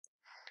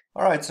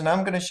Alright, so now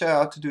I'm going to show you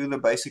how to do the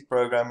basic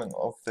programming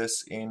of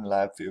this in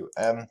Labview.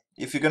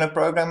 If you're going to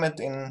program it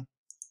in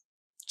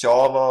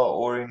Java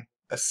or in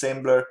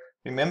assembler,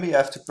 remember you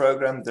have to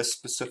program this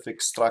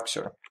specific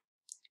structure.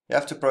 You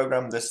have to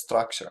program this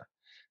structure.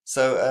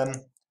 So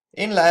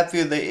in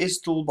Labview there is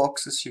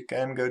toolboxes. You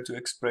can go to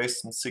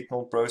express and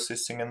signal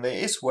processing, and there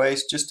is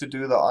ways just to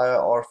do the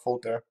IIR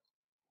filter.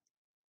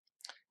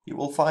 You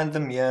will find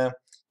them here.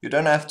 You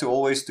don't have to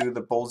always do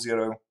the ball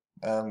zero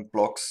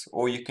blocks,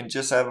 or you can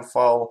just have a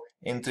file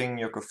entering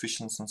your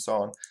coefficients and so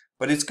on.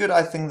 But it's good,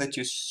 I think, that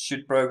you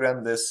should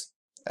program this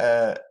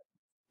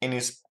in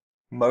its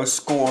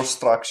most core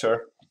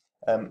structure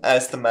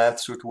as the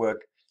maths would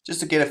work, just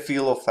to get a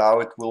feel of how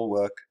it will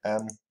work.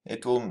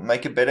 It will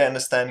make a better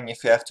understanding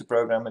if you have to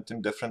program it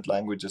in different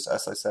languages,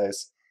 as I say,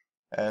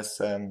 as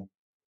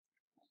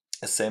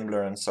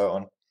assembler and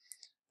so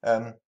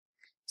on.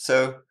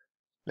 So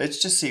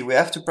let's just see, we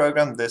have to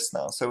program this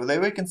now. So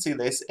there we can see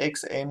there's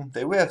xn,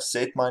 there we have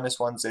z minus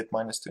 1, z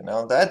minus 2.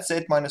 Now that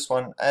z minus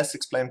 1, as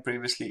explained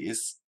previously,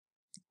 is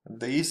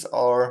these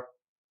are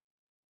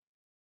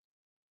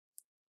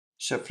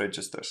shift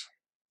registers.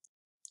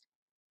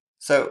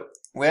 So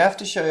we have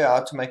to show you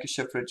how to make a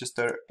shift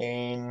register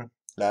in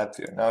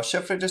Labview. Now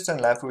shift register in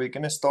Labview, we're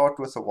going to start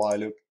with a while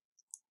loop.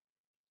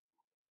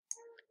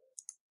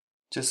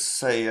 Just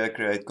say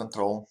create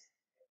control.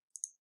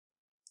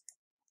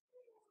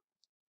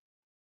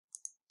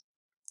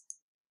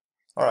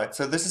 Alright,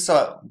 so this is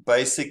a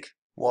basic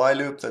while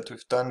loop that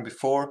we've done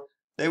before.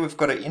 There we've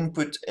got an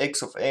input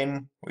x of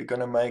n. We're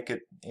going to make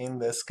it, in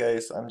this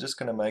case, I'm just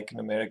going to make a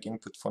numeric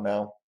input for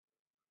now.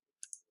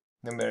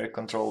 Numeric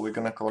control, we're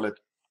going to call it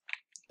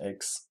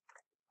x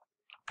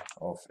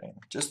of n,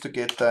 just to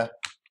get the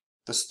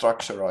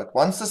structure right.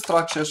 Once the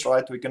structure is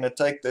right, we're going to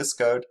take this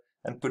code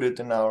and put it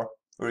in our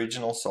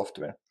original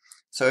software.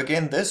 So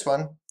again, this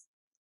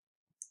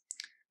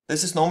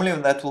is normally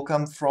that will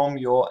come from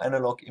your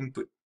analog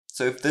input.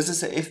 So if this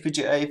is a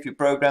FPGA, if you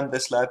program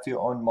this Labview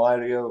on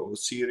Mario or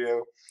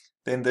Serio,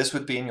 then this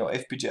would be in your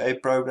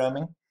FPGA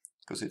programming,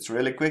 because it's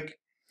really quick.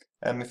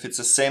 If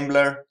it's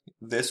assembler,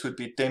 this would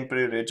be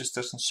temporary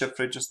registers and shift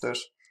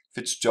registers.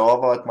 If it's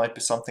Java, it might be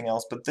something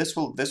else, but this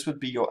would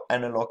be your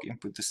analog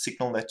input, the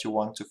signal that you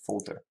want to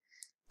filter.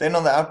 Then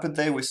on the output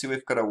there, we see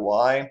we've got a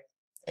y,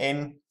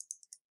 n.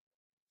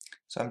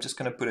 So I'm just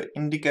going to put an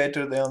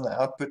indicator there on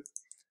the output.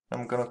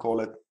 I'm going to call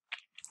it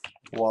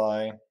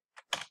y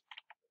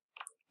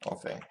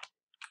of n.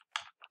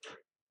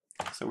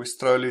 So we're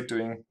slowly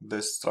doing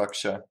this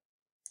structure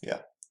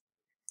here.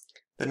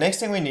 The next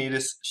thing we need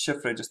is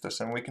shift registers,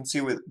 and we can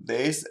see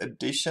there's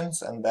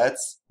additions and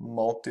that's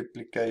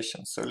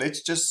multiplication. So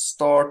let's just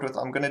start with,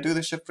 I'm going to do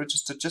the shift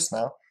register just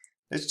now.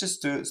 Let's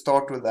just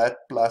start with that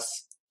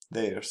plus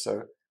there.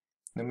 So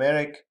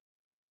numeric,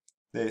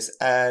 there's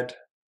add.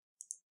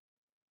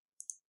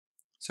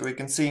 So we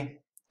can see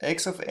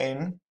x of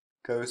n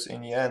goes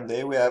in here, and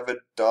there we have a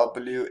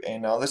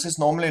wn. Now this is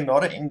normally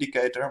not an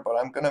indicator, but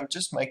I'm going to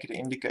just make it an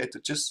indicator,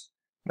 just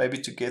maybe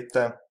to get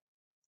the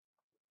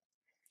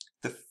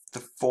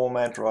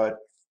format right,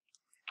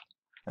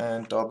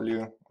 and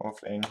w of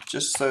n,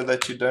 just so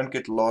that you don't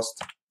get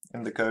lost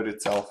in the code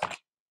itself. I'm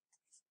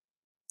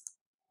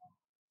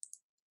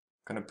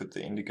going to put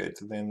the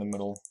indicator there in the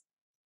middle.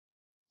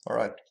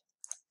 Alright,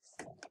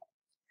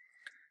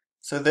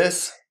 so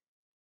this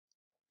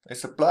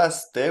is a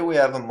plus. There we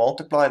have a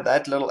multiply.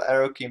 That little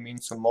arrow key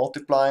means to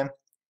multiply.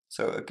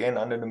 So again,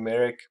 under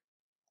numeric,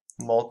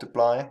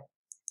 multiply.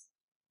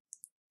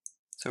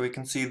 So we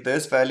can see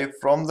this value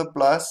from the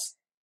plus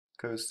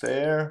goes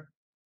there,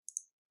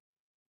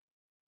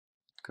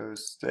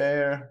 goes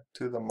there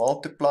to the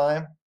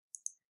multiply.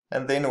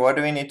 And then what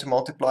do we need to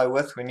multiply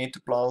with? We need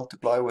to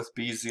multiply with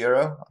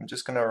B0. I'm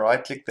just going to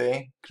right click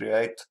there,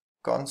 create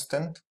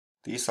constant.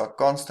 These are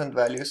constant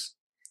values.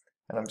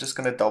 And I'm just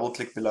going to double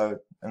click below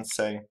and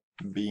say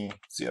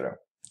B0,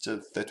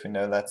 just that we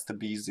know that's the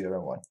B0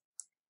 one.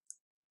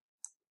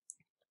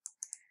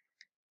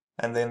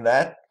 And then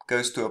that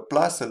goes to a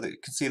plus, so that you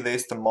can see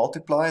there's the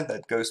multiply,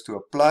 that goes to a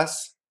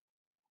plus,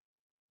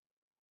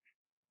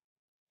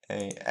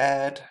 a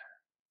add,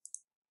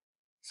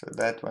 so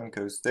that one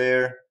goes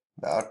there,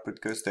 the output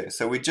goes there.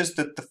 So we just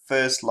did the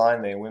first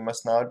line there. We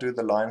must now do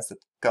the lines that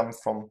come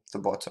from the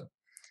bottom.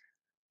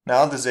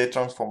 Now the Z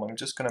transform, I'm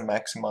just going to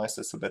maximize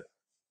this a bit.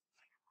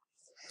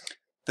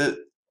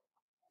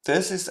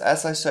 This is,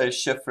 as I say,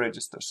 shift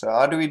register. So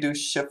how do we do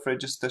shift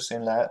registers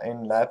in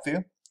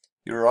Labview?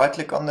 You right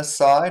click on the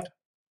side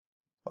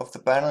of the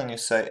panel and you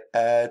say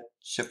add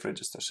shift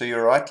register. So you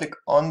right click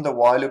on the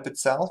while loop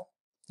itself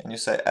and you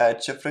say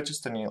add shift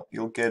register, and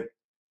you'll get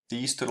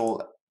these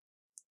little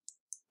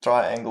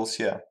triangles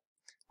here,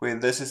 where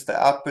this is the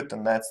output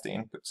and that's the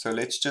input. So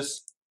let's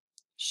just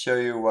show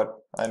you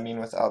what I mean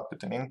with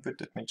output and input.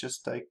 Let me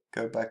just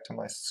go back to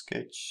my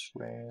sketch.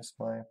 Where's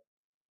my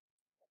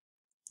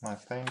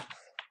paint?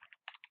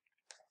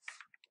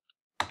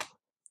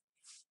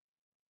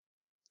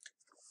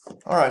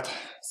 Alright,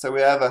 so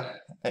we have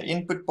an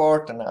input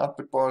part and an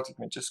output part. Let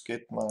me just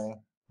get my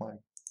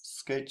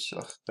sketch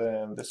of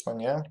this one,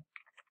 yeah.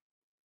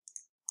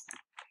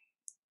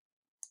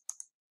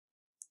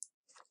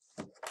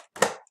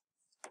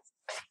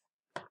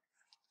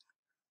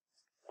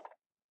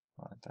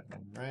 Write that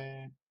in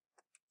red.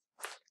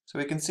 So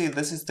we can see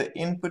this is the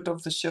input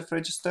of the shift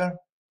register,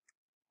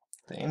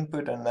 the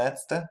input, and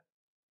that's the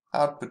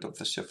output of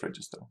the shift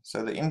register.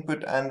 So the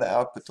input and the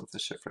output of the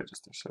shift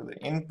register. So the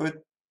input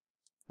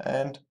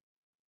and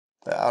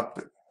the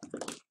output.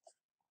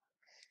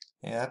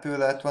 You happy with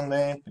that one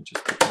there? Let me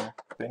just put my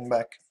pen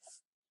back.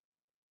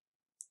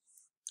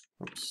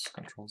 Oops,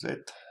 Control Z.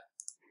 Let's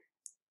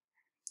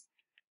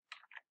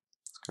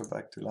go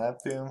back to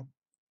Labview.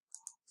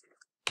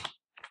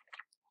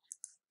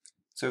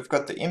 So we've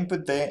got the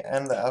input there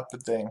and the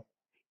output there.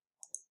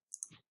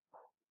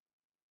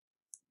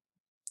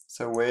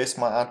 So where's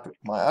my output?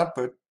 My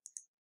output,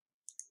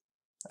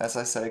 as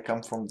I say,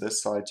 comes from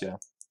this side here.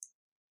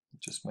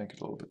 Just make it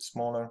a little bit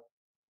smaller.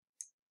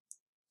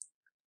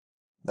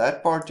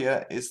 That part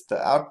here is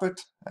the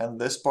output, and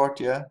this part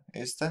here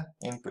is the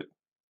input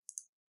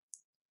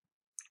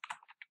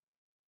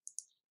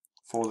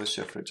for the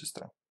shift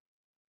register.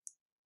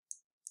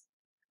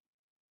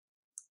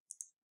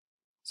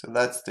 So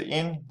that's the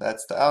in,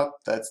 that's the out,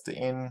 that's the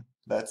in,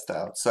 that's the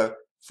out. So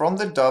from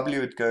the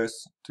W it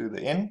goes to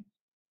the in.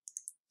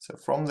 So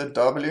from the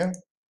W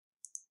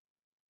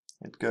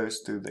it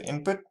goes to the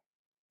input,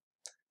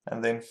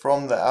 and then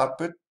from the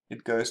output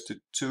it goes to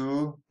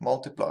two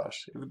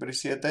multipliers. Everybody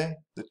see it there?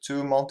 The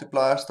two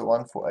multipliers, the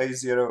one for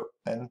A0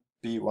 and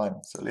B1.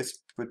 So let's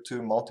put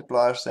two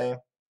multipliers there.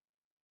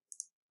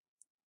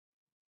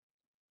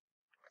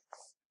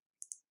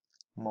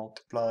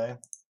 Multiply,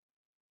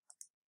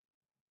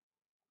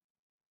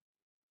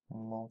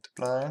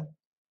 multiply,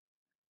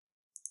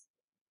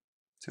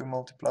 two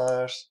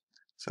multipliers.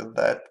 So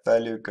that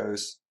value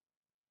goes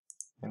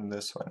in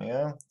this one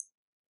here.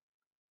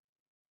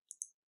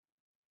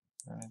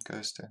 And it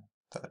goes to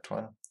that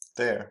one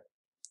there.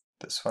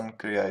 This one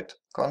create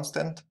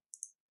constant.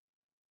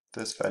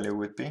 This value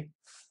would be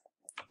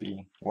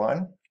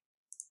B1.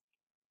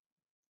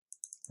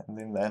 And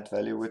then that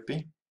value would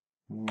be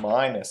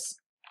minus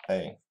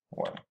A1.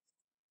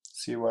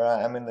 See where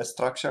I am in the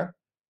structure?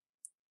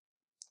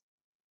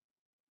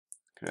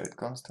 Create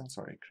constant,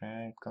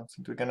 create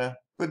constant. We're gonna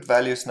put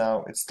values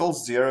now. It's still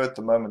 0 at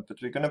the moment, but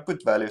we're gonna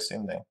put values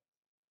in there.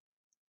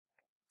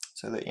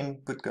 So the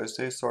input goes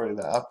there,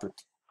 the output.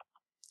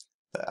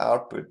 The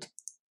output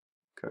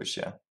goes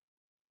here.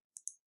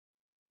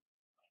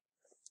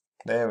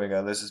 There we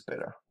go, this is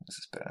better. This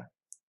is better.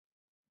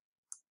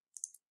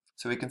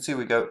 So we can see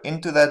we go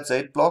into that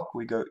Z block,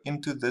 we go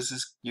into this,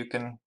 is you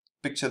can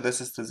picture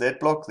this as the Z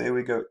block, there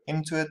we go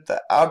into it,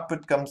 the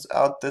output comes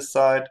out this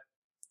side,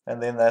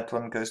 and then that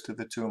one goes to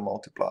the two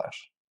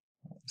multipliers.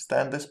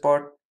 Understand this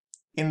part?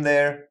 In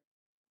there,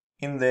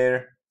 and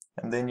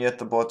then you at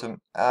the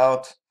bottom,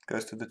 out,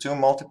 goes to the two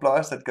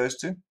multipliers, that goes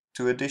to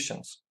two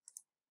additions.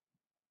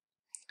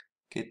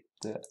 Get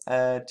the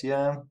add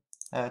here,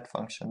 add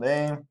function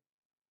there,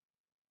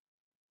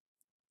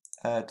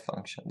 add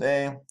function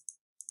there.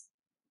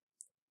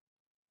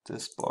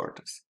 This part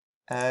is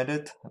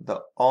added. The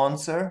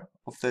answer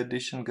of the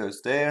addition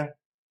goes there.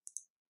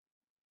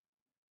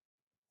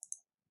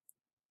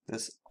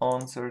 This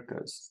answer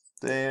goes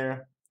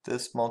there.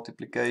 This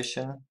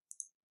multiplication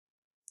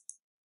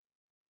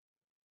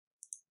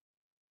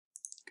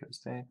goes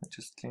there.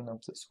 Just clean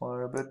up this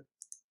wire a bit.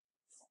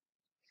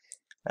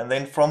 And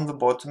then from the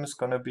bottom is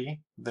going to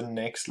be the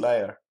next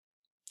layer.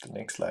 The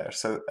next layer.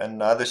 So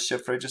another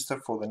shift register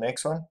for the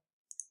next one.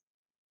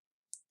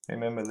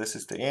 Remember, this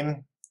is the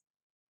in.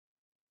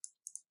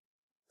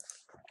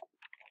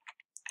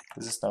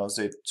 This is now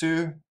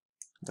Z2.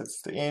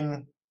 That's the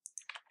in.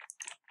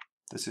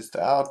 This is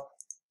the out.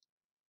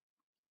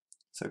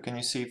 So can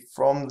you see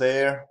from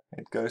there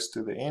it goes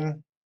to the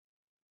in,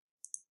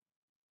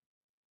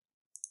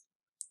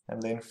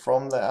 and then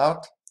from the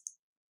out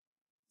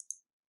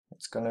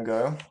it's gonna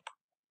go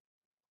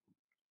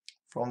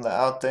from the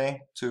out there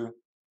to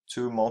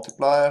two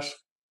multipliers.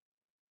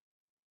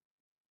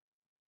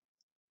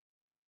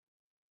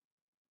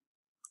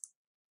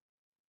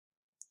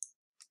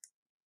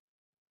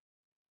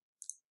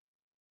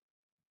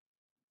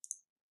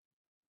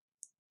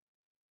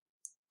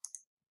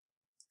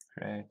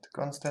 Create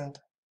constant.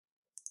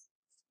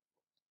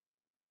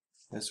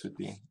 This would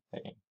be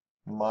a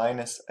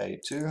minus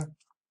A2.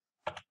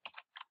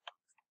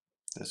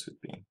 This would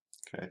be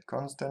create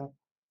constant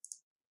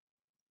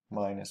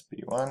minus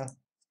B1.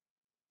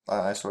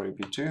 Sorry,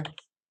 B2.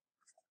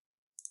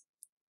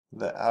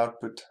 The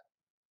output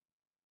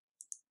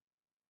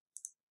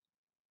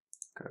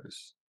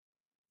goes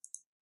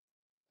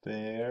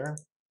there.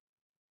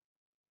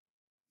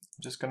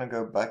 I'm just going to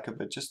go back a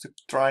bit just to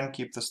try and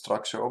keep the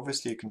structure.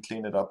 Obviously you can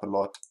clean it up a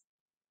lot.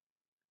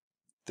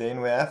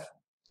 Then we have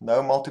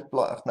no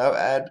multiply, no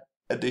add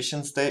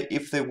additions there.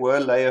 If there were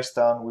layers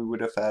down, we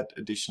would have had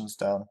additions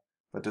down,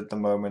 but at the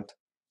moment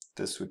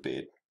this would be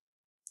it.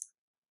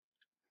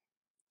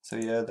 So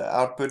yeah, the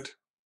output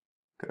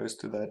goes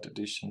to that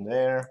addition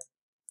there.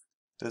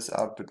 This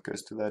output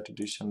goes to that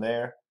addition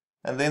there.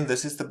 And then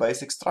this is the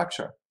basic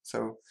structure.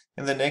 So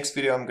in the next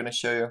video, I'm going to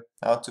show you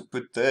how to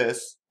put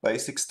this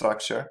basic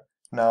structure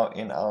now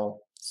in our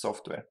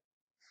software.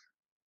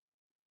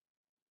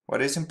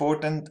 What is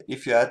important,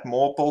 if you add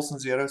more poles and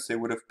zeros, there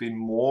would have been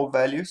more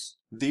values.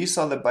 These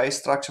are the base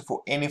structure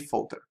for any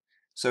filter.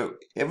 So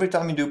every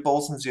time you do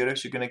poles and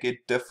zeros, you're going to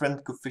get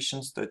different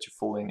coefficients that you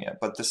fill in here,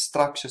 but the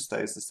structure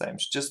stays the same.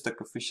 It's just the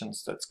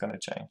coefficients that's going to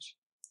change.